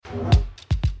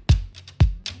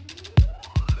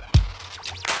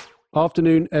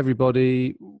Afternoon,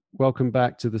 everybody. Welcome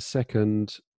back to the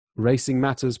second Racing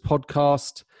Matters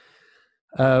podcast.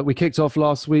 We kicked off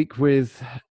last week with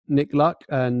Nick Luck,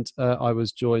 and I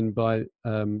was joined by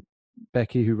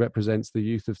Becky, who represents the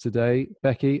youth of today.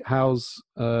 Becky, how's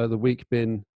the week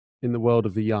been in the world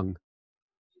of the young?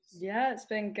 Yeah, it's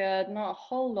been good. Not a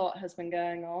whole lot has been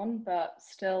going on, but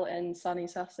still in sunny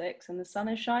Sussex, and the sun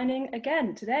is shining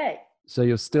again today. So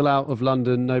you're still out of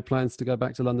London, no plans to go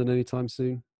back to London anytime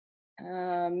soon?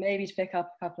 Maybe to pick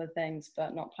up a couple of things,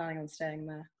 but not planning on staying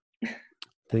there.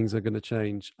 Things are going to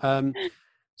change.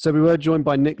 So we were joined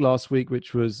by Nick last week,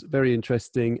 which was very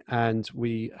interesting, and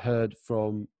we heard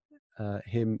from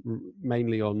him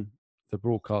mainly on the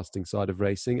broadcasting side of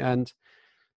racing. And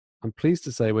I'm pleased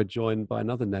to say we're joined by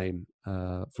another name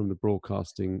from the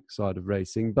broadcasting side of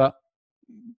racing, but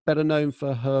better known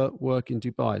for her work in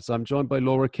Dubai. So I'm joined by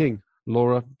Laura King.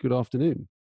 Laura, good afternoon.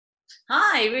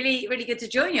 Hi, really good to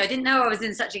join you. I didn't know I was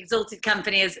in such exalted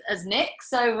company as Nick,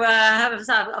 so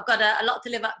I've got a lot to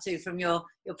live up to from your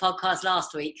podcast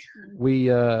last week. We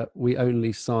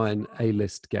only sign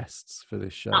A-list guests for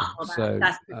this show,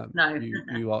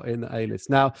 you are in the A-list.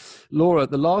 Now, Laura,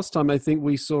 the last time I think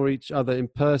we saw each other in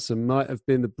person might have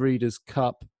been the Breeders'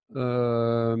 Cup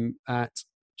at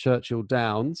Churchill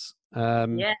Downs.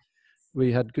 Yeah,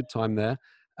 we had a good time there.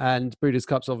 And Breeders'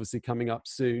 Cup's obviously coming up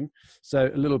soon.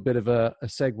 So a little bit of a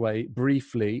segue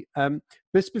briefly.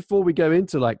 Just before we go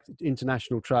into like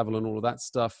international travel and all of that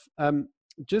stuff,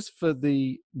 just for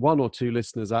the one or two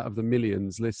listeners out of the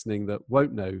millions listening that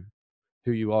won't know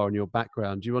who you are and your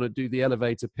background, do you want to do the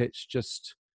elevator pitch?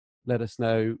 Just let us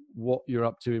know what you're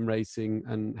up to in racing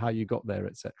and how you got there,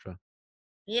 etc.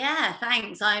 Yeah,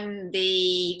 thanks. I'm the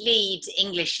lead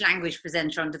English language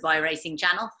presenter on Dubai Racing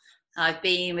Channel. I've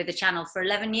been with the channel for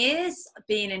 11 years. I've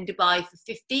been in Dubai for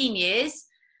 15 years.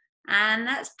 And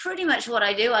that's pretty much what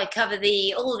I do. I cover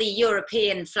all the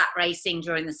European flat racing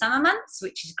during the summer months,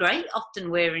 which is great. Often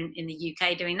we're in the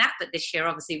UK doing that. But this year,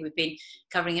 obviously, we've been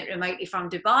covering it remotely from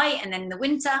Dubai. And then in the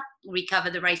winter, we cover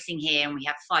the racing here. And we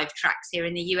have 5 tracks here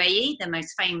in the UAE, the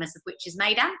most famous of which is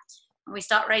Meydan. And we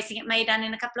start racing at Meydan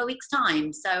in a couple of weeks'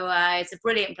 time. So it's a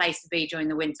brilliant place to be during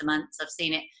the winter months. I've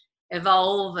seen it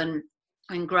evolve and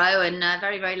grow, and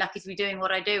very, very lucky to be doing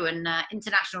what I do. And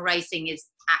international racing is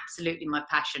absolutely my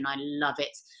passion. I love it.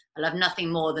 I love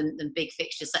nothing more than big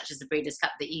fixtures such as the Breeders'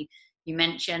 Cup that you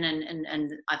mentioned.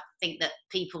 And I think that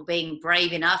people being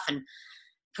brave enough and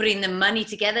putting the money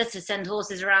together to send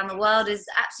horses around the world is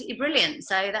absolutely brilliant.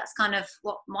 So that's kind of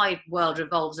what my world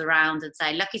revolves around, and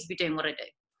say lucky to be doing what I do.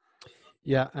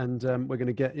 Yeah, and we're going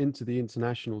to get into the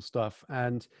international stuff.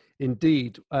 And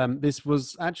indeed, this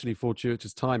was actually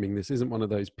fortuitous timing. This isn't one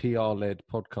of those PR-led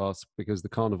podcasts because the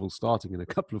carnival's starting in a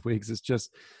couple of weeks. It's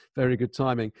just very good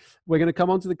timing. We're going to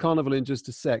come on to the carnival in just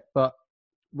a sec. But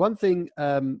one thing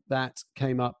that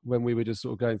came up when we were just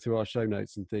sort of going through our show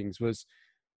notes and things was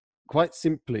quite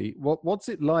simply, what's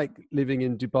it like living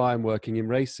in Dubai and working in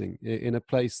racing in a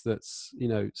place that's,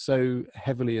 so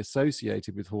heavily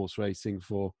associated with horse racing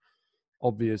for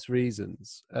obvious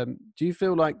reasons. Do you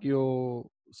feel like you're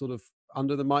sort of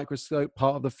under the microscope,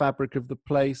 part of the fabric of the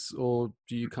place, or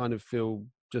do you kind of feel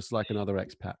just like another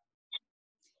expat?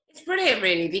 It's brilliant,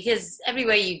 really, because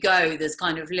everywhere you go, there's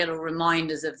kind of little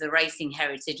reminders of the racing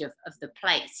heritage of the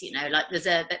place. Like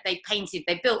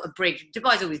they built a bridge.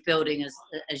 Dubai's always building,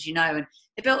 as you know, and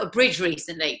they built a bridge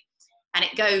recently, and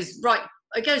it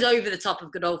goes over the top of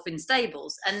Godolphin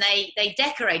stables, and they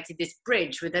decorated this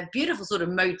bridge with a beautiful sort of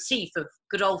motif of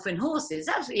Godolphin horses. It's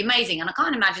absolutely amazing, and I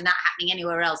can't imagine that happening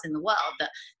anywhere else in the world, that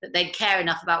they'd care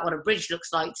enough about what a bridge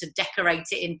looks like to decorate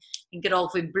it in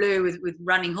Godolphin blue with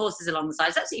running horses along the side.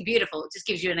 It's absolutely beautiful. It just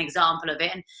gives you an example of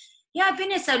it. And yeah, I've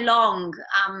been here so long,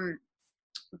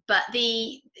 but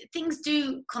the things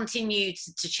do continue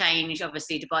to change.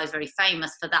 Obviously, Dubai is very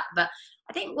famous for that, but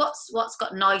I think what's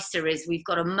got nicer is we've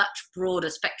got a much broader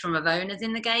spectrum of owners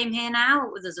in the game here now.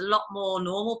 There's a lot more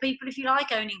normal people, if you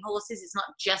like, owning horses. It's not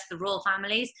just the royal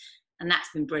families, and that's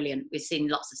been brilliant. We've seen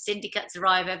lots of syndicates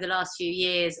arrive over the last few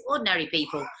years, ordinary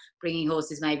people bringing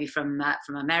horses maybe from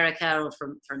America or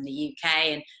from the UK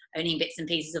and owning bits and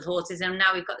pieces of horses. And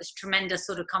now we've got this tremendous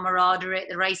sort of camaraderie at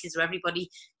the races where everybody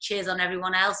cheers on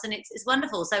everyone else, and it's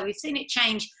wonderful. So we've seen it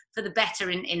change for the better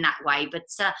in that way. But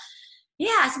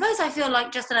yeah, I suppose I feel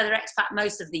like just another expat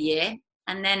most of the year.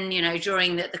 And then,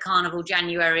 during the carnival,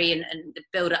 January, and the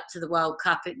build up to the World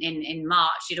Cup in March,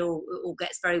 it all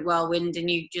gets very whirlwind, and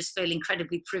you just feel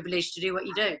incredibly privileged to do what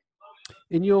you do.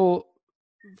 In your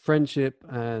friendship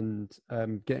and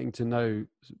getting to know,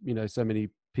 so many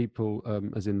people,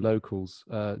 as in locals,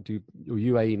 or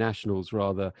UAE nationals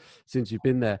rather, since you've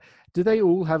been there, do they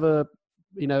all have a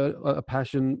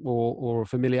passion or a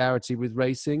familiarity with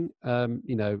racing? A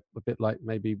bit like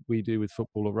maybe we do with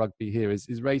football or rugby here.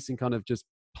 Is racing kind of just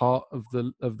part of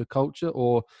the culture,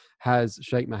 or has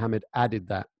Sheikh Mohammed added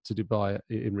that to Dubai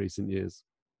in recent years?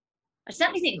 I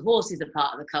certainly think horses are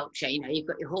part of the culture. You've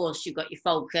got your horse, you've got your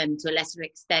falcon, to a lesser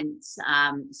extent,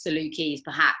 Salukis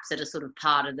perhaps, that are sort of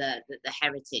part of the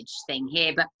heritage thing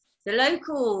here. But the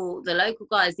local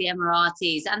guys, the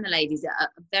Emiratis and the ladies, are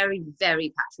very,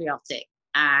 very patriotic,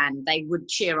 and they would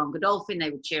cheer on Godolphin, they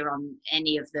would cheer on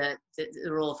any of the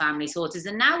royal family's horses.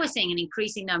 And now we're seeing an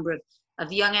increasing number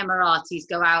of young Emiratis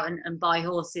go out and buy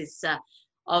horses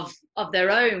of their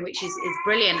own, which is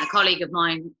brilliant. A colleague of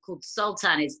mine called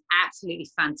Sultan is absolutely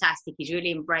fantastic. He's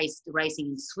really embraced racing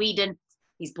in Sweden.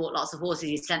 He's bought lots of horses,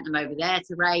 he's sent them over there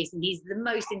to race, and he's the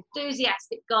most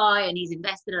enthusiastic guy, and he's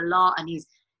invested a lot, and he's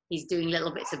doing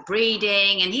little bits of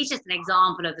breeding, and he's just an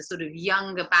example of the sort of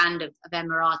younger band of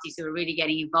Emiratis who are really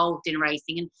getting involved in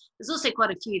racing. And there's also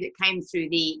quite a few that came through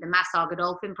the Massar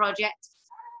Godolphin project.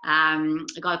 A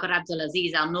guy called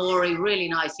Abdulaziz Al Nouri, really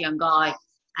nice young guy,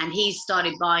 and he's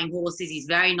started buying horses. He's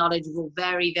very knowledgeable,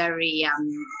 very, very,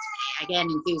 again,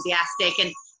 enthusiastic.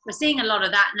 And we're seeing a lot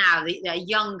of that now, the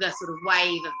younger sort of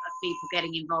wave of people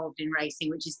getting involved in racing,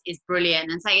 which is brilliant.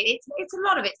 And say it's a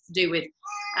lot of it's to do with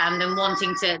them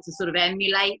wanting to sort of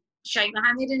emulate Sheikh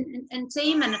Mohammed and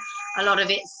team, and a lot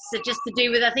of it's just to do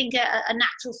with, I think, a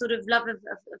natural sort of love of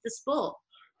the sport.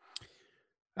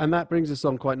 And that brings us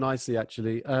on quite nicely,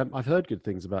 actually. I've heard good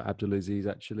things about Abdulaziz,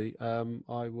 actually.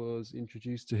 I was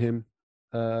introduced to him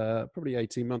probably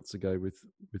 18 months ago with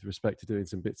respect to doing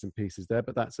some bits and pieces there,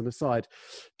 but that's an aside.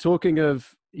 Talking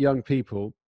of young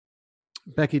people,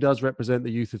 Becky does represent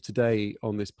the youth of today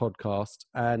on this podcast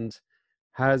and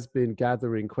has been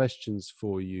gathering questions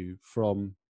for you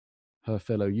from her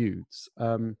fellow youths.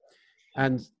 And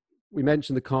we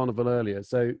mentioned the carnival earlier.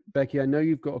 So, Becky, I know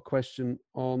you've got a question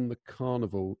on the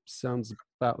carnival. Sounds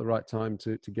about the right time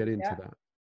to get into that.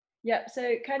 Yeah,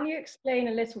 so can you explain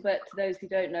a little bit to those who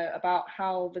don't know about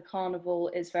how the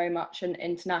carnival is very much an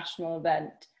international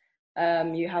event?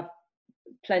 You have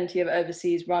plenty of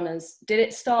overseas runners. Did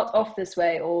it start off this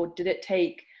way, or did it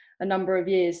take a number of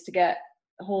years to get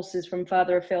horses from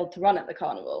further afield to run at the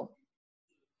carnival?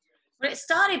 Well, it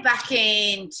started back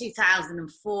in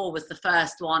 2004 was the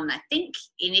first one. I think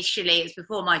initially, it was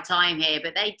before my time here,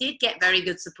 but they did get very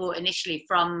good support initially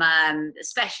from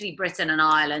especially Britain and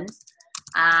Ireland.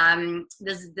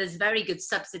 There's very good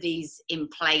subsidies in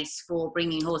place for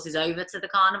bringing horses over to the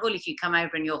carnival. If you come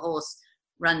over and your horse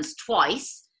runs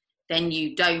twice, then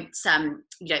you don't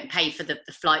pay for the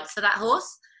flights for that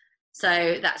horse.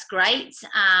 So that's great.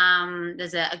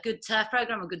 There's a good turf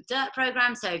program, a good dirt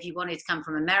program. So if you wanted to come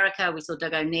from America, we saw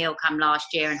Doug O'Neill come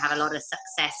last year and have a lot of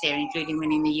success here, including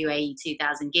winning the UAE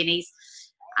 2000 Guineas.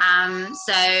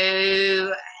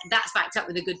 So that's backed up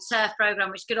with a good turf program,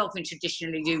 which Godolphin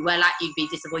traditionally do well at. You'd be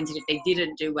disappointed if they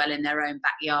didn't do well in their own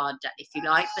backyard, if you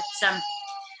like. But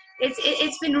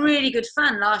it's been really good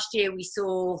fun. Last year we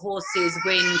saw horses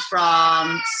win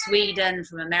from Sweden,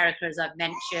 from America, as I've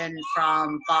mentioned,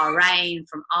 from Bahrain,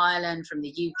 from Ireland, from the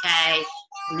UK,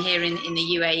 from here in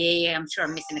the UAE. I'm sure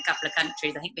I'm missing a couple of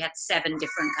countries. I think we had 7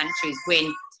 different countries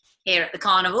win here at the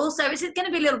carnival. So it's going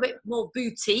to be a little bit more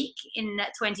boutique in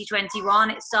 2021.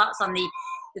 It starts on the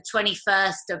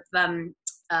 21st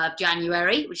of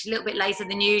January, which is a little bit later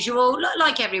than usual.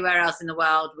 Like everywhere else in the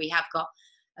world, we have got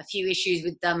a few issues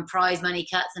with prize money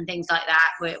cuts and things like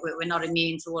that. We're not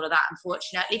immune to all of that,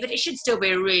 unfortunately, but it should still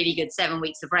be a really good 7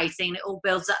 weeks of racing. It all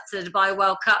builds up to the Dubai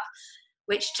World Cup,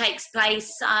 which takes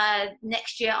place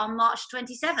next year on March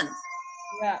 27th.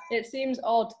 Yeah, it seems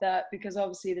odd that, because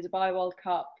obviously the Dubai World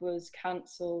Cup was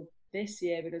cancelled this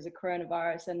year because of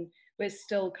coronavirus, and we're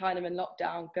still kind of in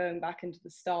lockdown going back into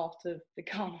the start of the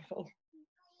carnival.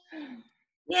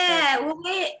 Yeah, well,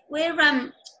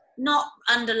 we're not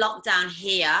under lockdown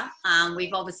here.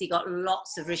 We've obviously got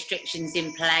lots of restrictions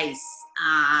in place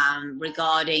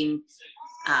regarding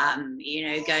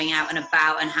going out and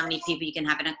about and how many people you can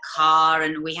have in a car,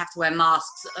 and we have to wear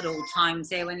masks at all times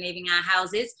here when leaving our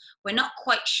houses. We're not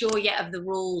quite sure yet of the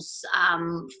rules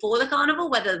for the carnival,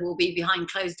 whether we'll be behind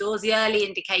closed doors. The early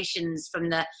indications from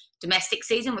the domestic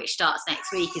season, which starts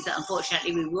next week, is that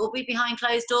unfortunately we will be behind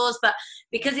closed doors, but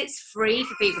because it's free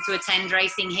for people to attend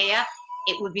racing here,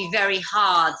 it would be very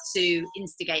hard to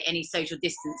instigate any social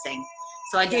distancing.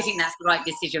 So I do think that's the right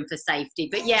decision for safety.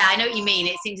 But yeah, I know what you mean.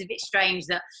 It seems a bit strange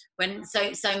that when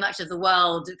so much of the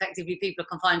world, effectively people are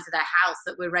confined to their house,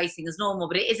 that we're racing as normal.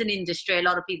 But it is an industry. A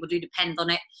lot of people do depend on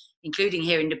it, including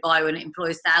here in Dubai, when it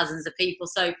employs thousands of people.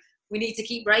 So we need to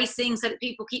keep racing so that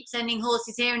people keep sending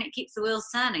horses here and it keeps the wheels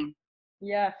turning.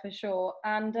 Yeah, for sure.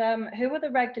 And who are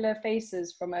the regular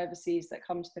faces from overseas that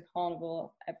come to the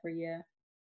carnival every year?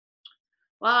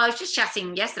 Well, I was just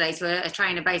chatting yesterday to a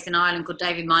trainer based in Ireland called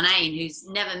David Meydan, who's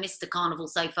never missed a carnival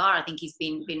so far. I think he's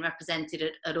been represented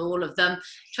at all of them.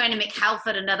 Trainer Mick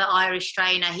Halford, another Irish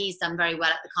trainer, he's done very well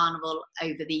at the carnival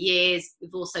over the years.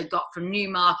 We've also got from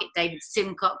Newmarket, David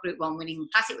Simcock, Group 1 winning,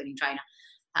 classic winning trainer,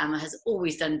 has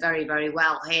always done very, very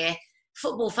well here.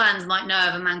 Football fans might know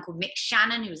of a man called Mick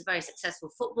Shannon, who was a very successful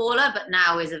footballer, but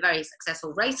now is a very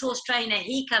successful racehorse trainer.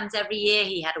 He comes every year.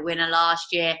 He had a winner last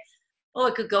year. Oh,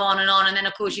 it could go on. And then,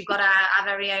 of course, you've got our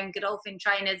very own Godolphin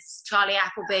trainers, Charlie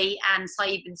Appleby and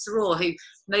Saeed bin Saror, who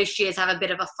most years have a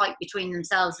bit of a fight between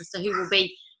themselves as to who will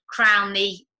be crowned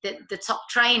the top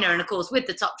trainer. And, of course, with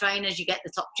the top trainers, you get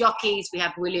the top jockeys. We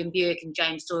have William Buick and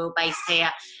James Doyle based here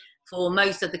for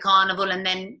most of the carnival. And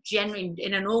then generally,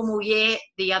 in a normal year,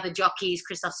 the other jockeys,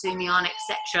 Christoph Sumian,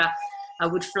 etc.,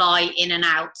 would fly in and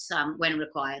out when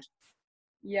required.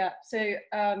 Yeah, so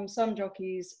some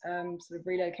jockeys sort of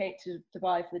relocate to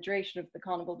Dubai for the duration of the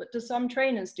carnival, but do some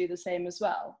trainers do the same as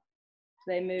well?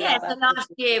 Do they move out? So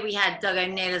last year we had Doug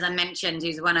O'Neill, as I mentioned,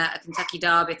 who's won a Kentucky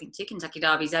Derby, I think 2 Kentucky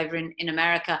Derbies over in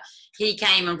America. He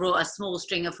came and brought a small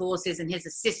string of horses, and his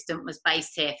assistant was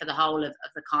based here for the whole of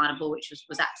the carnival, which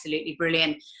was absolutely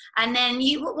brilliant. And then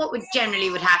what would generally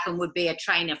would happen would be a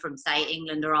trainer from, say,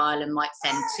 England or Ireland might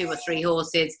send 2 or 3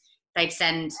 horses. They'd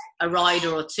send a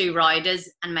rider or 2 riders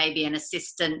and maybe an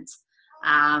assistant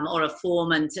or a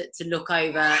foreman to look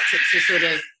over,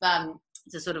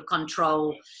 to sort of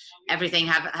control everything,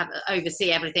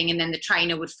 oversee everything, and then the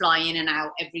trainer would fly in and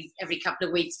out every couple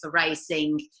of weeks for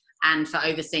racing and for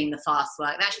overseeing the fast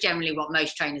work. That's generally what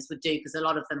most trainers would do, because a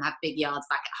lot of them have big yards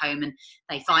back at home, and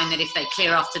they find that if they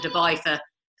clear off to Dubai for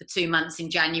 2 months in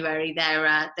January,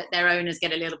 their owners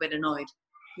get a little bit annoyed.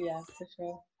 Yeah, for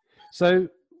sure. So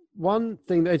one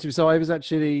thing so I was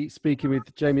actually speaking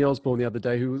with Jamie Osborne the other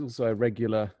day, who was also a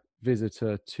regular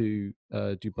visitor to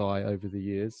Dubai over the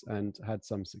years and had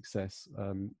some success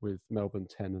with Melbourne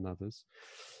 10 and others.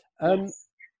 Yes.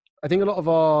 I think a lot of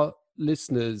our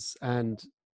listeners and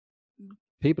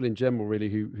people in general really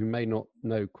who may not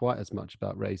know quite as much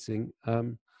about racing,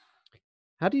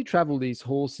 how do you travel these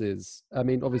horses? I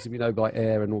mean, obviously we know by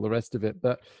air and all the rest of it,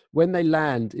 but when they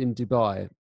land in Dubai,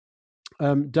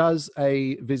 does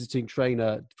a visiting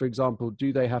trainer, for example,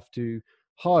 do they have to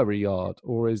hire a yard,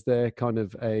 or is there kind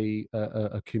of a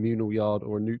communal yard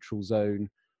or a neutral zone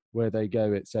where they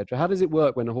go, etc.? How does it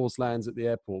work when a horse lands at the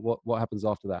airport? What happens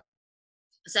after that?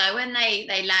 So when they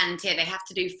land here, they have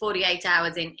to do 48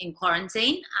 hours in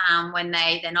quarantine when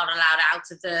they're not allowed out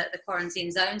of the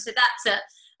quarantine zone. So that's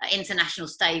at international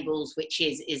stables, which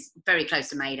is very close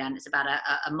to Meydan. It's about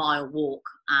a mile walk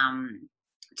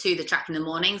to the track in the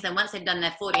mornings. Then once they've done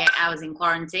their 48 hours in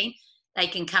quarantine, they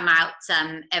can come out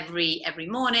every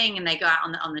morning, and they go out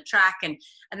on the track, and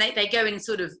they go in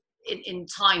sort of in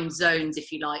time zones,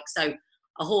 if you like. So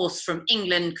a horse from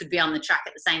England could be on the track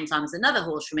at the same time as another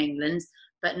horse from England,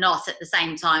 but not at the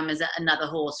same time as another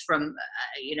horse from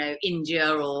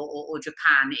India or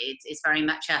Japan. It's very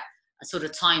much a sort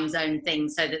of time zone thing,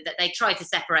 so that they try to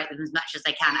separate them as much as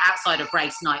they can outside of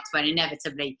race nights, when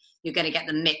inevitably you're going to get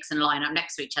them mix and line up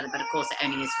next to each other, but of course it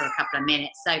only is for a couple of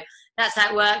minutes. So that's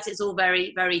how it works. It's all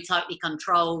very, very tightly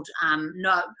controlled.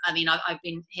 No, I mean, I've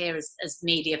been here as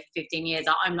media for 15 years.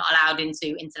 I'm not allowed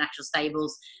into international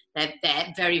stables. They're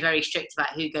very, very strict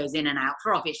about who goes in and out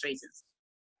for obvious reasons.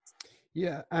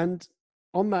 Yeah, and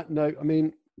on that note, I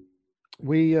mean,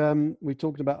 we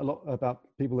talked about a lot about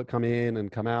people that come in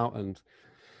and come out, and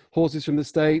horses from the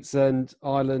States and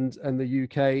Ireland and the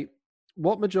UK.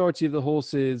 What majority of the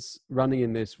horses running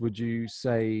in this would you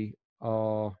say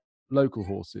are local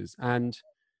horses? And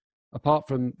apart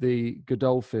from the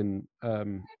Godolphin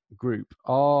group,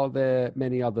 are there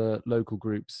many other local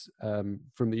groups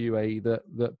from the UAE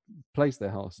that place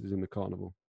their horses in the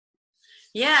carnival?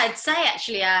 Yeah, I'd say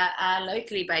actually our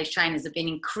locally based trainers have been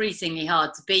increasingly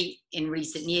hard to beat in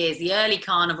recent years. The early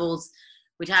carnivals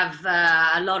would have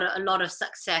a lot of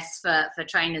success for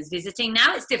trainers visiting.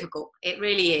 Now it's difficult. It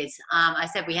really is. I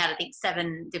said we had, I think,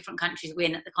 7 different countries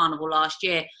win at the carnival last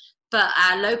year. But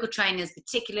our local trainers,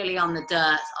 particularly on the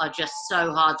dirt, are just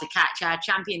so hard to catch. Our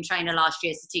champion trainer last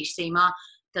year, Satish Seema,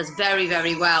 does very,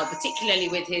 very well, particularly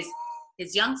with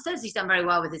his youngsters. He's done very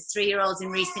well with his 3-year-olds in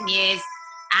recent years.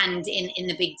 and in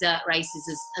the big dirt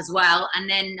races as well. And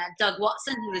then Doug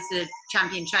Watson, who was the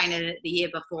champion trainer the year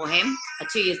before him,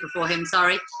 2 years before him,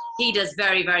 sorry, he does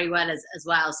very, very well as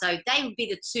well. So they would be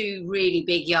the two really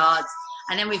big yards.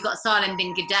 And then we've got Salim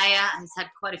bin Gidea, and he's had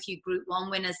quite a few Group 1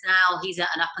 winners now. He's an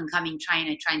up-and-coming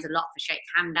trainer, trains a lot for Sheikh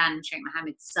Hamdan, Sheikh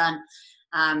Mohammed's son.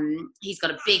 He's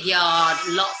got a big yard,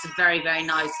 lots of very, very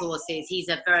nice horses. He's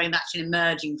a very much an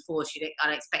emerging force.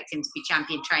 I'd expect him to be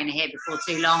champion trainer here before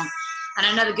too long. And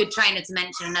another good trainer to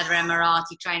mention, another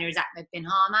Emirati trainer, is Ahmed bin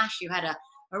Hamash, who had a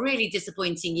really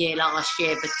disappointing year last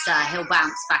year, but he'll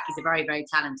bounce back. He's a very, very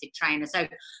talented trainer. So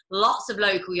lots of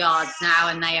local yards now,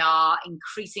 and they are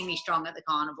increasingly strong at the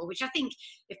carnival, which I think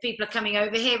if people are coming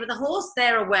over here with a horse,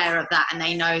 they're aware of that, and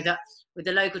they know that with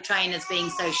the local trainers being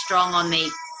so strong on the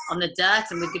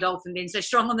dirt, and with Godolphin being so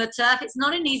strong on the turf, it's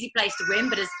not an easy place to win.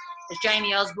 But as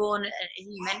Jamie Osborne,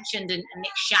 you mentioned, and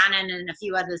Nick Shannon and a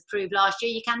few others proved last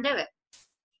year, you can do it.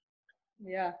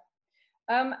 Yeah.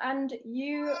 And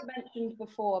you mentioned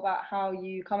before about how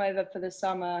you come over for the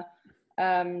summer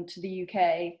to the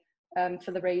UK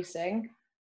for the racing.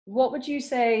 What would you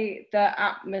say the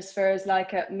atmosphere is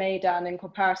like at Meydan in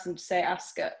comparison to, say,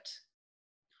 Ascot?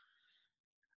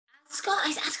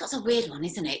 Ascot's a weird one,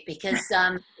 isn't it? Because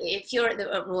if you're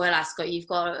at Royal Ascot, you've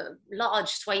got a large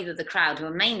swathe of the crowd who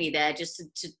are mainly there just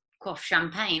to quaff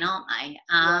champagne, aren't they?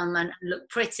 And look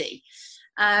pretty.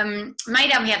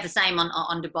 Meydan, we have the same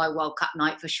on Dubai World Cup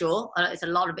night for sure. It's a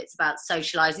lot of it's about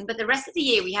socialising, but the rest of the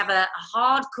year we have a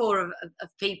hardcore of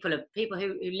people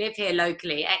who live here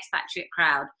locally, expatriate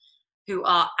crowd, who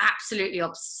are absolutely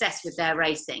obsessed with their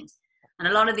racing. And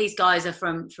a lot of these guys are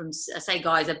from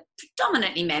guys are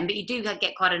predominantly men, but you do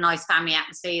get quite a nice family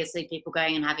atmosphere. You see people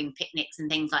going and having picnics and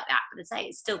things like that. But I'd say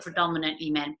it's still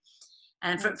predominantly men.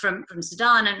 And from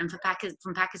Sudan and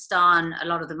from Pakistan, a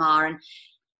lot of them are. And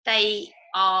they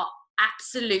are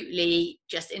absolutely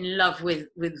just in love with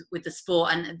the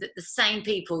sport. And the same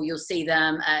people, you'll see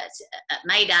them at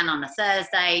Meydan on a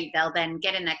Thursday. They'll then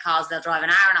get in their cars. They'll drive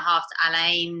an hour and a half to Al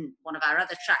Ain, one of our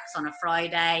other tracks, on a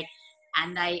Friday.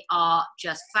 And they are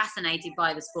just fascinated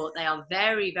by the sport. They are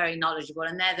very, very knowledgeable,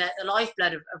 and they're the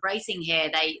lifeblood of racing here.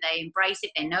 They embrace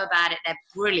it. They know about it. They're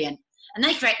brilliant, and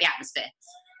they create the atmosphere.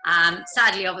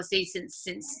 Sadly, obviously,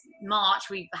 since March,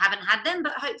 we haven't had them,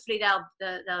 but hopefully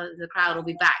the crowd will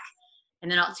be back in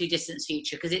the not too distant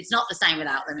future, because it's not the same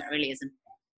without them. It really isn't.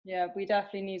 Yeah, we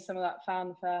definitely need some of that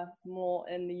fanfare more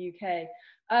in the UK.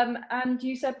 And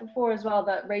you said before as well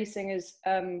that racing is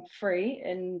free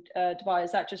in Dubai.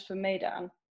 Is that just for Meydan?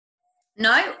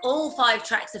 No, all 5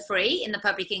 tracks are free in the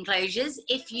public enclosures.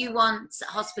 If you want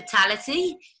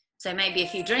hospitality, so maybe a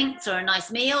few drinks or a nice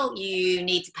meal, you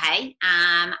need to pay.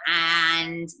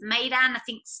 And Meydan, I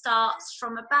think, starts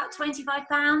from about £25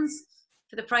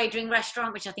 for the Prey Drink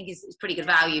restaurant, which I think is pretty good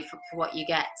value for what you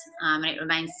get. And it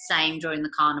remains the same during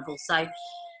the carnival. So,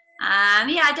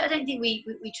 I don't think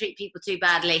we treat people too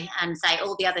badly and say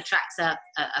all the other tracks are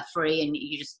free and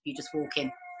you just walk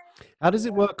in. How does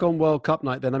it work on World Cup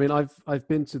night then? I mean, I've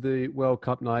been to the World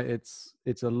Cup night.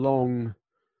 It's a long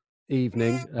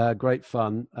evening, great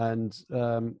fun, and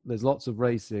there's lots of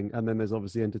racing, and then there's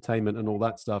obviously entertainment and all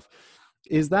that stuff.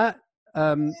 Is that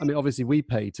I mean, obviously we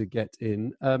pay to get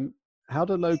in. How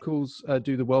do locals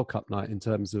do the World Cup night in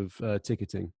terms of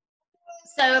ticketing?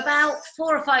 So about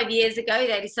 4 or 5 years ago,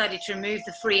 they decided to remove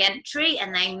the free entry,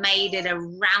 and they made it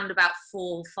around about £4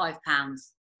 or £5.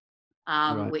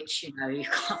 Right. Which, you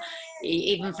can't,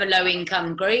 even for low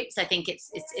income groups, I think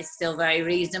it's still very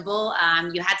reasonable.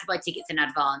 You had to buy tickets in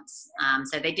advance.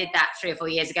 So they did that 3 or 4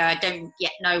 years ago. I don't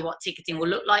yet know what ticketing will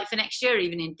look like for next year,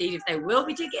 even indeed if there will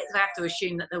be tickets. I have to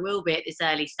assume that there will be at this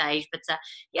early stage. But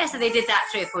so they did that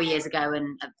 3 or 4 years ago,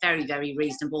 and very, very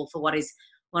reasonable for what is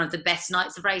one of the best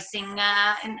nights of racing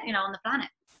on the planet.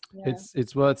 Yeah.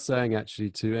 It's worth saying, actually,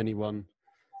 to anyone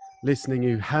listening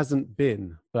who hasn't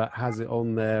been but has it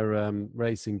on their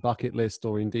racing bucket list,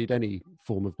 or indeed any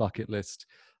form of bucket list,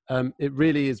 it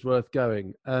really is worth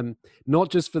going. Not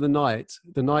just for the night.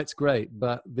 The night's great,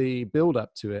 but the build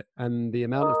up to it and the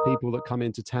amount of people that come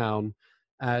into town.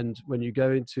 And when you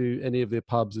go into any of the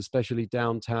pubs, especially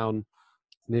downtown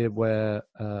near where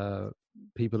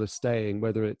people are staying,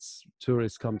 whether it's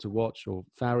tourists come to watch or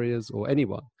farriers or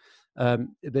anyone,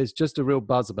 there's just a real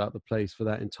buzz about the place for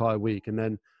that entire week. And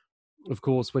then, of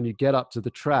course, when you get up to the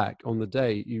track on the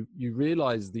day, you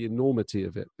realize the enormity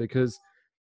of it, because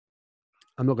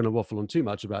I'm not going to waffle on too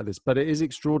much about this, but it is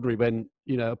extraordinary when,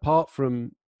 apart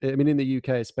from, I mean, in the UK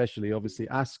especially, obviously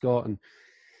Ascot and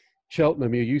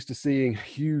Cheltenham, you're used to seeing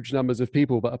huge numbers of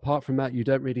people, but apart from that, you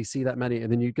don't really see that many.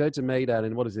 And then you go to Meydan,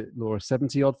 and what is it, Laura,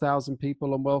 70 odd thousand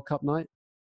people on World Cup night?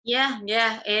 Yeah,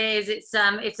 it is.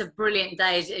 It's a brilliant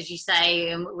day, as you say,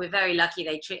 and we're very lucky.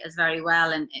 They treat us very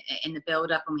well, and in the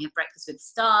build up, and we have breakfast with the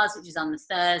stars, which is on the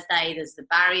Thursday. There's the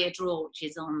barrier draw, which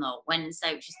is on the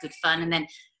Wednesday, which is good fun, and then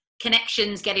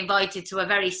connections get invited to a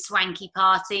very swanky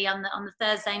party on the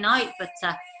Thursday night. But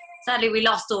sadly, we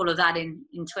lost all of that in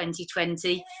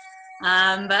 2020.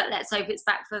 But let's hope it's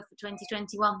back for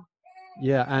 2021.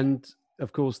 Yeah, and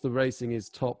of course the racing is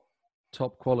top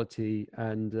quality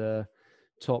and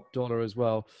top dollar as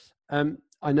well.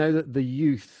 I know that the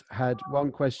youth had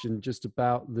one question just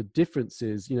about the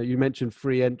differences. You know, you mentioned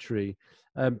free entry.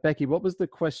 Becky, what was the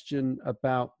question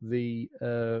about the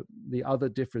other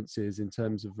differences in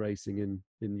terms of racing in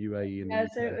UAE and Yeah, the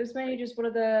so it UK? was mainly just what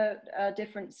are the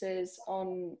differences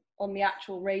on the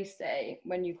actual race day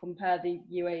when you compare the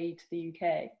UAE to the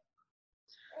UK?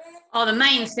 Oh, the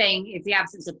main thing is the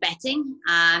absence of betting.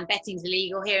 Betting's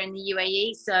illegal here in the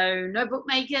UAE, so no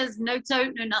bookmakers, no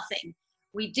tote, no nothing.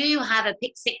 We do have a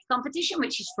pick six competition,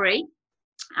 which is free.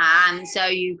 So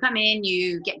you come in,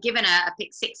 you get given a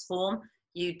pick six form.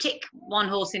 You tick one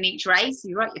horse in each race.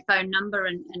 You write your phone number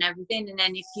and everything, and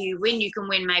then if you win, you can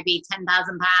win maybe £10,000.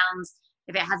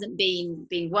 If it hasn't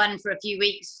been won for a few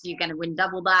weeks, you're going to win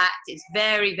double that. It's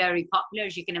very, very popular,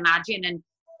 as you can imagine, and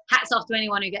hats off to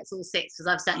anyone who gets all six, because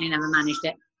I've certainly never managed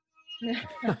it.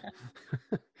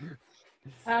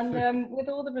 And with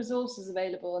all the resources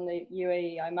available in the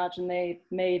UAE, I imagine they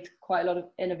made quite a lot of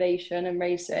innovation in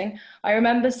racing. I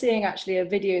remember seeing actually a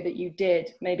video that you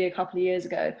did maybe a couple of years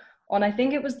ago on, I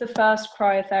think it was the first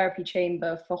cryotherapy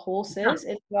chamber for horses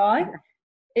in Dubai.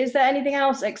 Is there anything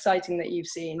else exciting that you've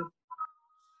seen?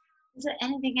 Is there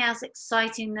anything else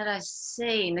exciting that I've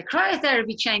seen? The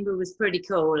cryotherapy chamber was pretty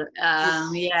cool.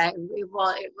 Yeah, it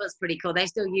was pretty cool. They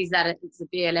still use that at the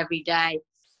BL every day.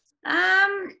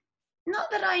 Not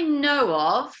that I know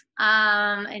of,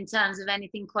 in terms of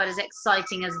anything quite as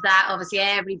exciting as that. Obviously,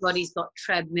 everybody's got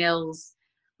treadmills.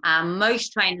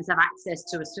 Most trainers have access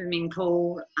to a swimming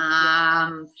pool.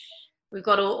 We've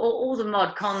got all the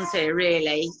mod cons here,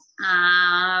 really.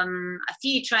 A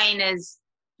few trainers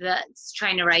that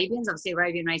train Arabians. Obviously,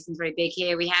 Arabian racing is very big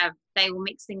here. They will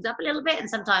mix things up a little bit, and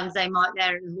sometimes their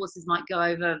horses might go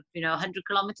over 100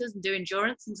 kilometers and do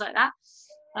endurance, things like that.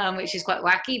 Which is quite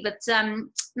wacky, but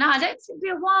no, I don't think it'll be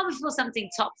a while before something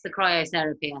tops the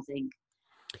cryotherapy, I think.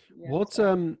 What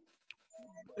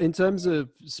in terms of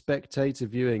spectator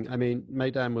viewing, I mean,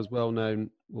 Meydan was well known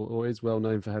or is well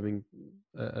known for having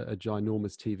a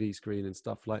ginormous TV screen and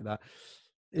stuff like that.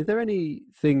 Is there any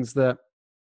things that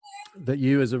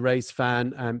you as a race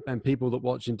fan and people that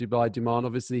watch in Dubai demand?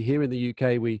 Obviously here in the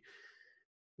UK,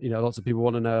 lots of people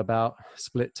want to know about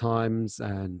split times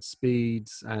and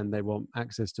speeds, and they want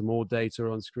access to more data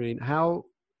on screen. How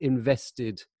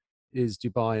invested is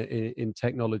Dubai in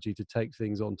technology to take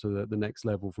things onto the next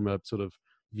level from a sort of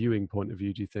viewing point of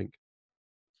view, do you think?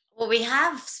 Well, we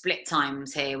have split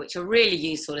times here, which are really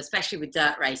useful, especially with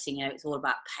dirt racing. It's all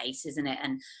about pace, isn't it?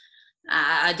 And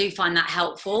I do find that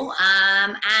helpful.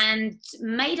 And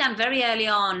Meydan very early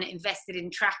on invested in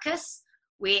trackers,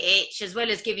 which, as well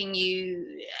as giving you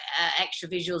extra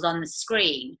visuals on the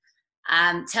screen,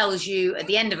 tells you at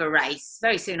the end of a race,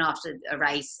 very soon after a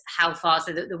race, how far.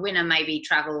 So that the winner maybe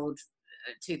travelled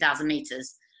 2,000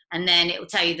 meters, and then it will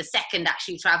tell you the second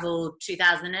actually travelled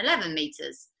 2,011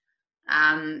 meters,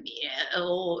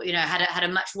 or had a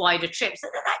much wider trip. So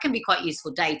that can be quite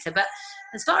useful data. But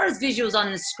as far as visuals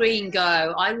on the screen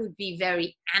go, I would be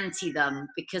very anti them,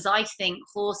 because I think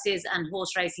horses and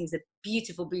horse racing is a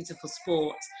beautiful, beautiful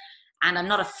sport. And I'm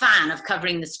not a fan of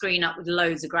covering the screen up with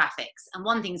loads of graphics. And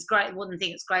one thing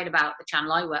that's great about the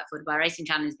channel I work for, the Dubai Racing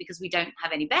Channel, is because we don't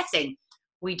have any betting,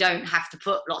 we don't have to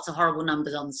put lots of horrible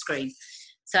numbers on the screen.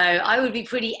 So I would be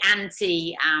pretty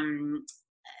anti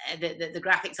the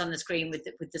graphics on the screen with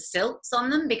the silks on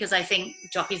them, because I think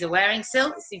jockeys are wearing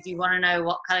silks. If you want to know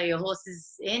what colour your horse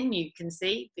is in, you can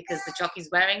see, because the jockey's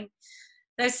wearing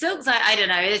those silks. I don't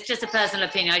know, it's just a personal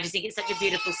opinion. I just think it's such a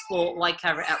beautiful sport. Why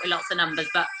cover it up with lots of numbers?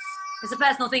 But it's a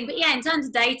personal thing. But yeah, in terms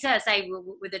of data, say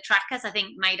with the trackers, I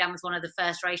think Meydan was one of the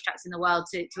first racetracks in the world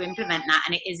to implement that,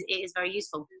 and it is very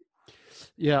useful.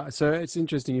 Yeah, so it's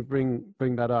interesting you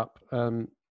bring that up.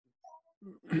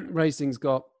 Racing's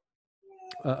got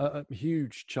a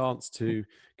huge chance to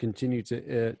continue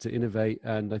to innovate,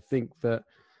 and I think that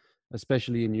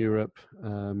especially in Europe,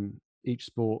 each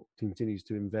sport continues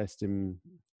to invest in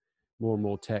more and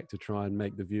more tech to try and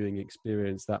make the viewing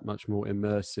experience that much more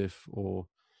immersive or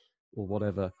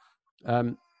whatever.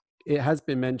 It has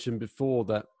been mentioned before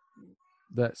that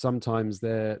sometimes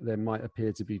there might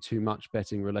appear to be too much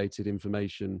betting related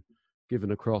information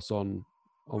given across on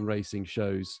racing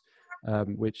shows.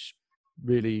 which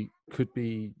really could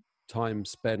be time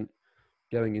spent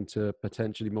going into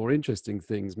potentially more interesting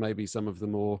things, maybe some of the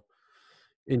more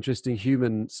interesting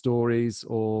human stories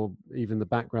or even the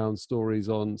background stories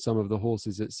on some of the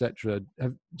horses, etc.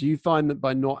 Do you find that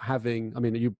by not having, I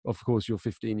mean, you, of course, you're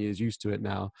 15 years used to it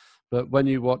now, but when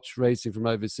you watch racing from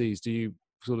overseas, do you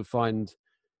sort of find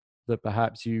that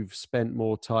perhaps you've spent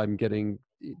more time getting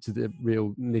to the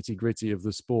real nitty gritty of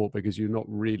the sport because you're not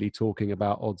really talking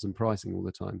about odds and pricing all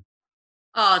the time?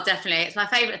 Oh, definitely. It's my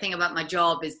favorite thing about my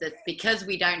job is that because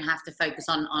we don't have to focus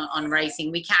on racing,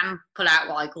 we can pull out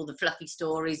what I call the fluffy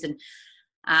stories. And,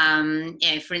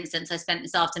 you know, for instance, I spent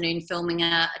this afternoon filming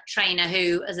a trainer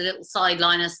who, as a little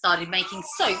sideliner, started making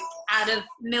soap out of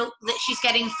milk that she's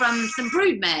getting from some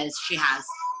brood mares she has,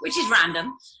 which is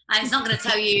random. And it's not going to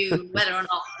tell you whether or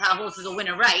not her horses will win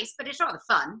a race, but it's rather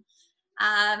fun.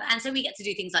 And so we get to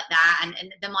do things like that,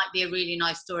 and there might be a really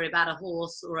nice story about a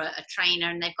horse or a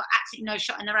trainer, and they've got absolutely no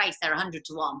shot in the race. They're 100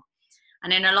 to 1.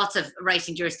 And in a lot of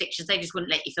racing jurisdictions, they just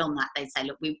wouldn't let you film that. They'd say,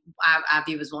 look, our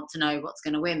viewers want to know what's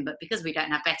going to win, but because we don't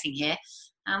have betting here,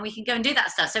 we can go and do that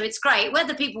stuff. So it's great,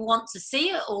 whether people want to see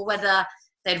it or whether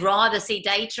they'd rather see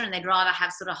data and they'd rather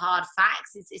have sort of hard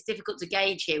facts. It's difficult to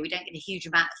gauge here. We don't get a huge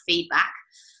amount of feedback.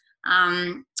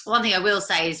 One thing I will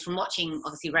say is, from watching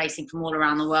obviously racing from all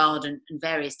around the world and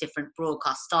various different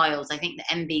broadcast styles, I think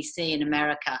the NBC in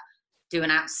America do an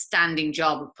outstanding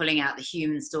job of pulling out the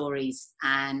human stories,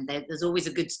 and there's always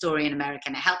a good story in America,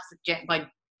 and it helps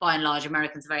by and large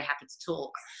Americans are very happy to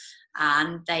talk,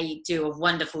 and they do a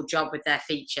wonderful job with their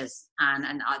features,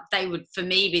 and they would, for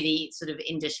me, be the sort of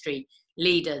industry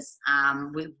leaders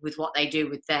with what they do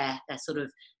with their sort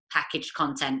of packaged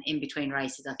content in between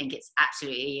races. I think it's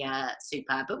absolutely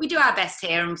superb. But we do our best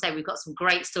here, and say we've got some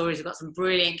great stories, we've got some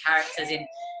brilliant characters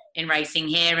in racing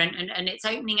here, and it's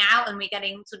opening out, and we're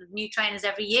getting sort of new trainers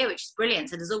every year, which is brilliant.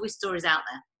 So there's always stories out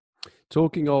there.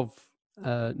 Talking of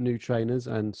new trainers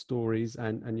and stories,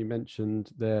 and you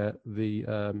mentioned there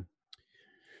the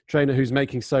trainer who's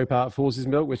making soap out of horse's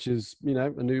milk, which is, you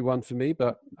know, a new one for me,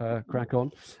 but crack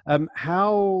on.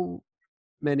 How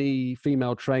many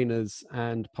female trainers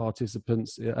and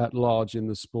participants at large in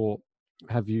the sport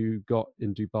have you got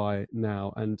in Dubai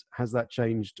now, and has that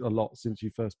changed a lot since you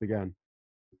first began?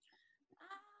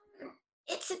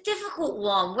 It's a difficult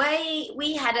one.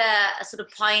 We had a sort of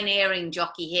pioneering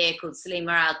jockey here called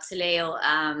Salima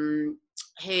Al-Talil,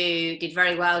 who did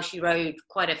very well. She rode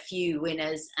quite a few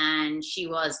winners, and she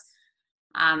was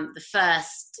the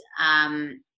first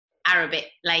Arabic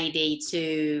lady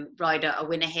to ride a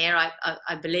winner here,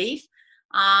 I believe.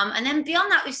 And then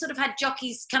beyond that, we've sort of had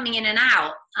jockeys coming in and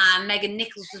out. Megan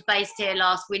Nichols was based here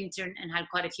last winter and had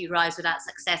quite a few rides without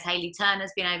success. Hayley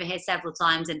Turner's been over here several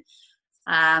times and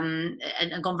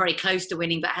gone very close to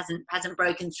winning, but hasn't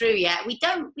broken through yet. We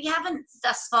haven't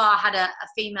thus far had a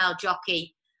female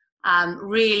jockey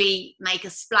really make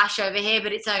a splash over here,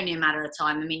 but it's only a matter of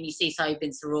time. I mean, you see Saeed bin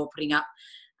Saror putting up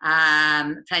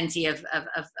plenty of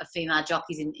female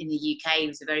jockeys in the UK. He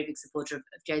was a very big supporter of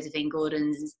Josephine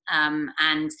Gordon's,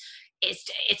 and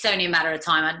it's only a matter of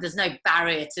time. There's no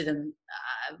barrier to them,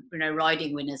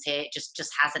 riding winners here. It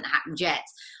just hasn't happened yet.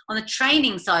 On the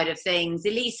training side of things,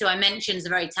 Elise, who I mentioned, is a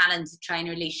very talented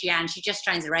trainer, Elise Yan. She just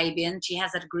trains Arabian. She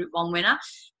has had a Group 1 winner,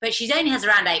 but she only has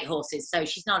around 8 horses, so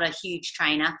she's not a huge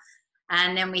trainer.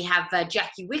 And then we have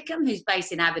Jackie Wickham, who's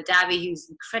based in Abu Dhabi, who's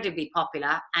incredibly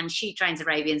popular, and she trains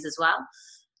Arabians as well.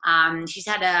 She's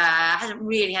hasn't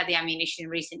really had the ammunition in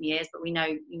recent years, but we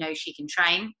know she can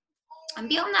train. And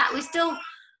beyond that, we're still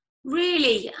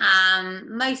really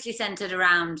mostly centred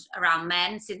around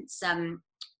men. Since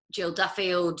Jill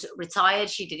Duffield retired,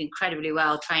 she did incredibly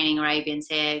well training Arabians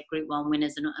here, Group 1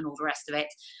 winners and all the rest of it.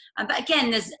 But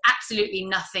again, there's absolutely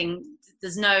nothing.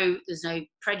 There's no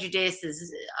prejudice.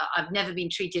 I've never been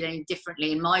treated any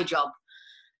differently in my job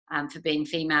for being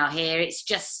female here. It's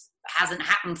just hasn't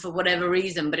happened for whatever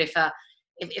reason. But if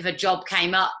a job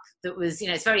came up that was,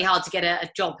 it's very hard to get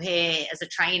a job here as a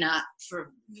trainer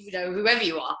for whoever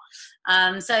you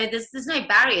are. So there's no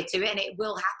barrier to it, and it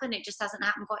will happen. It just hasn't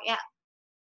happened quite yet.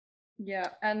 Yeah,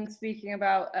 and speaking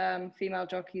about female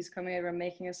jockeys coming over and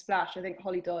making a splash, I think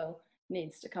Holly Doyle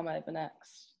needs to come over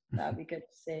next. That would be good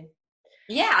to see.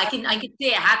 Yeah, I can see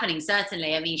it happening,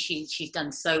 certainly. I mean, she's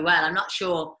done so well. I'm not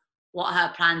sure what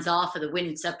her plans are for the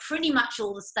winter. Pretty much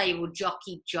all the stable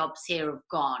jockey jobs here have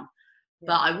gone. Yeah.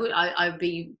 But I'd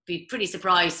be pretty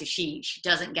surprised if she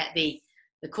doesn't get the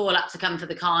call up to come for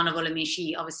the carnival. I mean,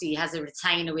 she obviously has a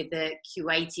retainer with the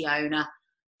Kuwaiti owner.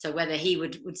 So whether he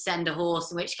would send a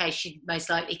horse, in which case she'd most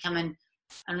likely come and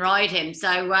ride him.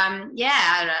 So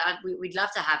we'd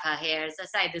love to have her here. As I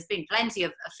say, there's been plenty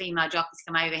of female jockeys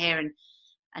come over here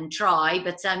and try,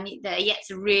 but they're yet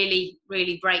to really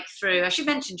break through. I should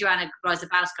mention Joanna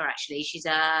Grzyzabowska, actually. She's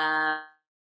a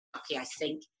jockey, I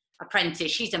think,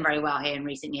 apprentice. She's done very well here in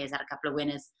recent years, had a couple of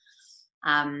winners.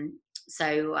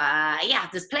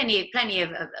 There's plenty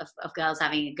of girls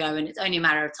having a go, and it's only a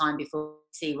matter of time before we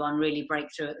see one really break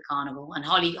through at the carnival. And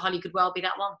Holly could well be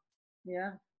that one.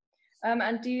 Yeah.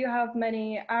 And do you have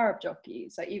many Arab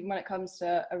jockeys, like even when it comes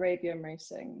to Arabian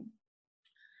racing?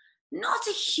 Not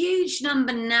a huge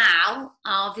number now.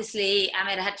 Obviously,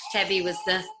 Ahmed Hatchabi was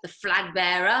the flag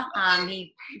bearer.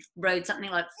 He rode something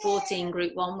like 14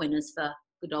 Group 1 winners for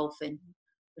Godolphin,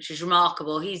 which is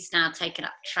remarkable. He's now taken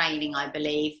up training, I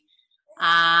believe.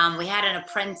 We had an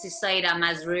apprentice, Saida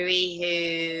Mazrui,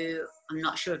 who I'm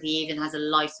not sure if he even has a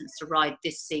license to ride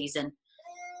this season.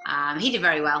 He did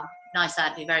very well. Nice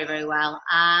lad, did very, very well.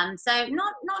 So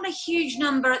not a huge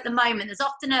number at the moment. There's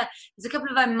a couple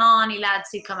of Omani lads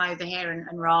who come over here and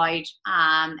ride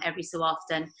every so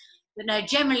often. But no,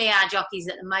 generally our jockeys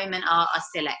at the moment are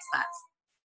still expats.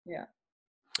 Yeah.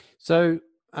 So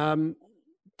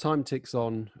time ticks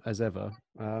on as ever.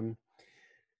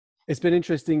 It's been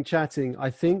interesting chatting. I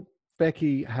think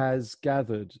Becky has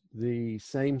gathered the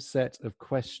same set of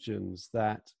questions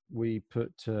that we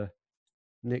put to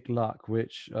Nick Luck,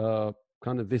 which are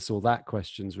kind of this or that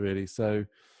questions, really. So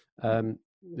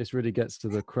this really gets to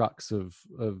the crux of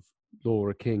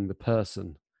Laura King, the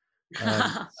person.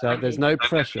 So there's no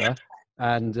pressure,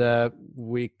 and I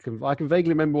can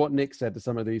vaguely remember what Nick said to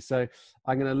some of these. So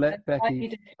I'm going to let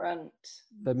Becky. Different.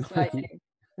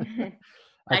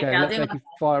 Okay, let Becky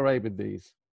fire away with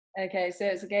these. Okay, so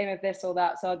it's a game of this or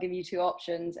that. So I'll give you two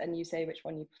options, and you say which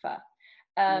one you prefer.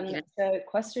 So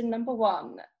question number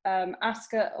 1,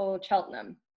 Ascot or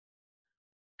Cheltenham?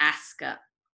 Ascot.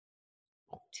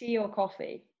 Tea or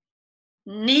coffee?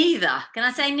 Neither. Can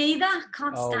I say neither?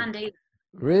 Can't stand either.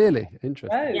 Really?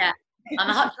 Interesting. Oh. Yeah, I'm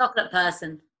a hot chocolate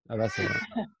person. Oh, that's all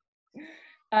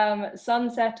right.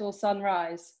 Sunset or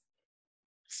sunrise?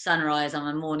 Sunrise. I'm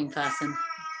a morning person.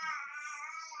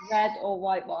 Red or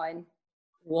white wine?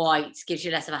 White. Gives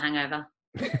you less of a hangover.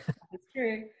 That's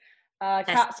true.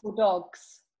 Cats or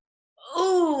dogs?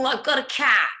 Oh, I've got a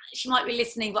cat. She might be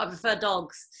listening, but I prefer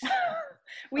dogs.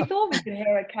 We thought we could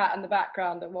hear a cat in the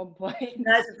background at one point.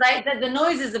 No, the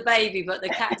noise is the baby, but the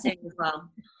cat's in as well.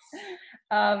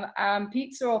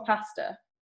 Pizza or pasta?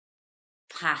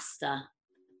 Pasta.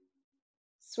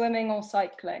 Swimming or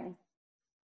cycling?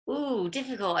 Ooh,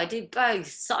 difficult. I do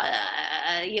both.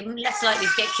 You're less likely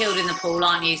to get killed in the pool,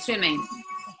 aren't you? Swimming.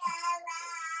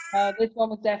 This one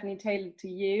was definitely tailored to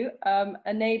you.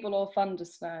 Enable or Thunder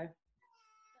Snow?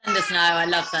 Thunder Snow. I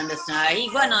love Thunder Snow. He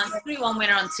won on 3-1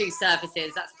 winner on 2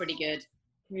 surfaces. That's pretty good.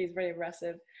 He's very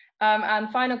impressive.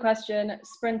 And final question,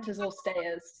 sprinters or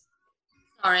stayers?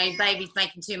 Sorry, baby's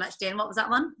making too much din. What was that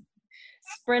one?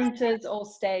 Sprinters or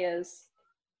stayers?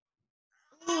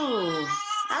 Ooh,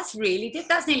 that's really difficult.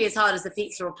 That's nearly as hard as the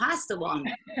pizza or pasta one.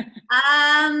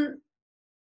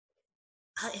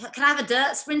 Can I have a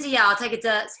dirt sprinter? Yeah, I'll take a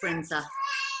dirt sprinter.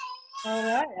 All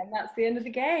right, and that's the end of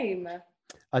the game.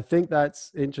 I think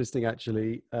that's interesting,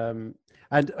 actually. And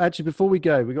actually, before we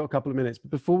go, we've got a couple of minutes,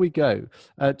 but before we go,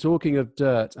 talking of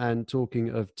dirt and talking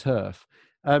of turf,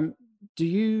 do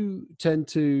you tend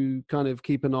to kind of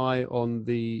keep an eye on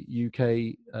the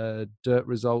UK dirt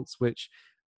results, which,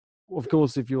 of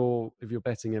course, if you're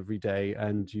betting every day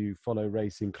and you follow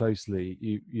racing closely,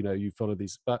 you follow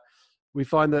these, but we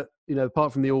find that,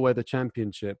 apart from the all-weather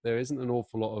championship, there isn't an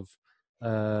awful lot of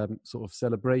sort of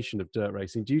celebration of dirt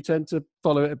racing. Do you tend to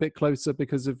follow it a bit closer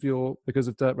because of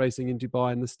dirt racing in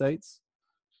Dubai and the States?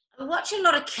 I watch a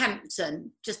lot of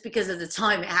Kempton just because of the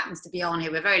time it happens to be on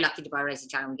here. We're very lucky Dubai Racing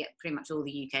Channel. We get pretty much all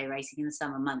the UK racing in the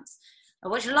summer months. I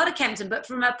watch a lot of Kempton, but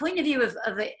from a point of view of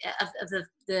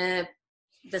the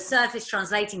surface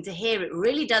translating to here, it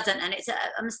really doesn't. And it's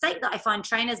a mistake that I find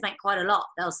trainers make quite a lot.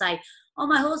 They'll say, oh,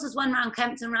 my horse has won round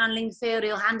Kempton, round Lingfield,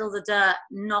 he'll handle the dirt.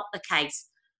 Not the case.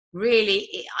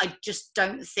 Really, I just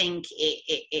don't think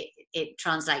it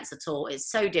translates at all. It's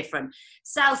so different.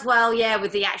 Southwell, yeah,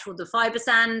 with the fibre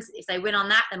sands, if they win on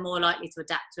that, they're more likely to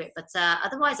adapt to it. But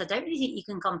otherwise, I don't really think you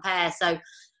can compare. So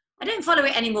I don't follow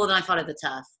it any more than I follow the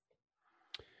turf.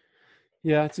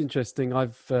 Yeah, it's interesting. I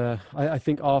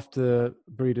think after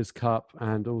Breeders' Cup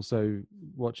and also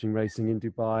watching racing in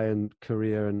Dubai and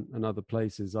Korea and other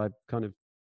places, I've kind of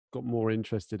got more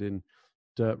interested in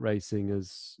dirt racing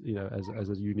as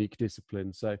a unique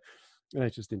discipline. So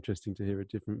it's just interesting to hear a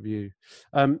different view.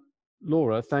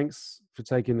 Laura, thanks for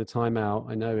taking the time out.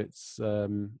 I know it's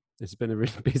it's been a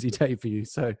really busy day for you.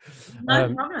 So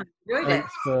No problem. Enjoyed it.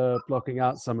 thanks for blocking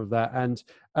out some of that. And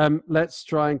let's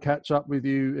try and catch up with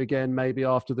you again, maybe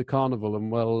after the carnival,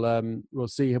 and we'll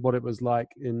see what it was like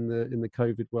in the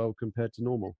COVID world compared to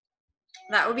normal.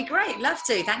 That would be great. Love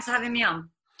to. Thanks for having me on.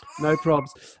 No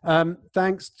probs.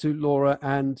 Thanks to Laura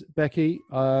and Becky.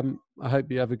 I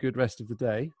hope you have a good rest of the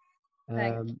day.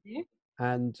 Thank you.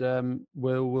 And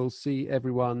we'll see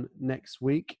everyone next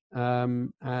week.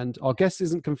 And our guest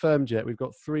isn't confirmed yet. We've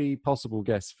got 3 possible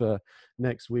guests for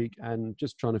next week, and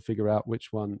just trying to figure out which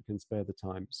one can spare the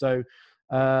time. So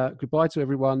goodbye to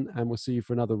everyone, and we'll see you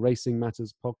for another Racing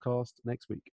Matters podcast next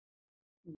week.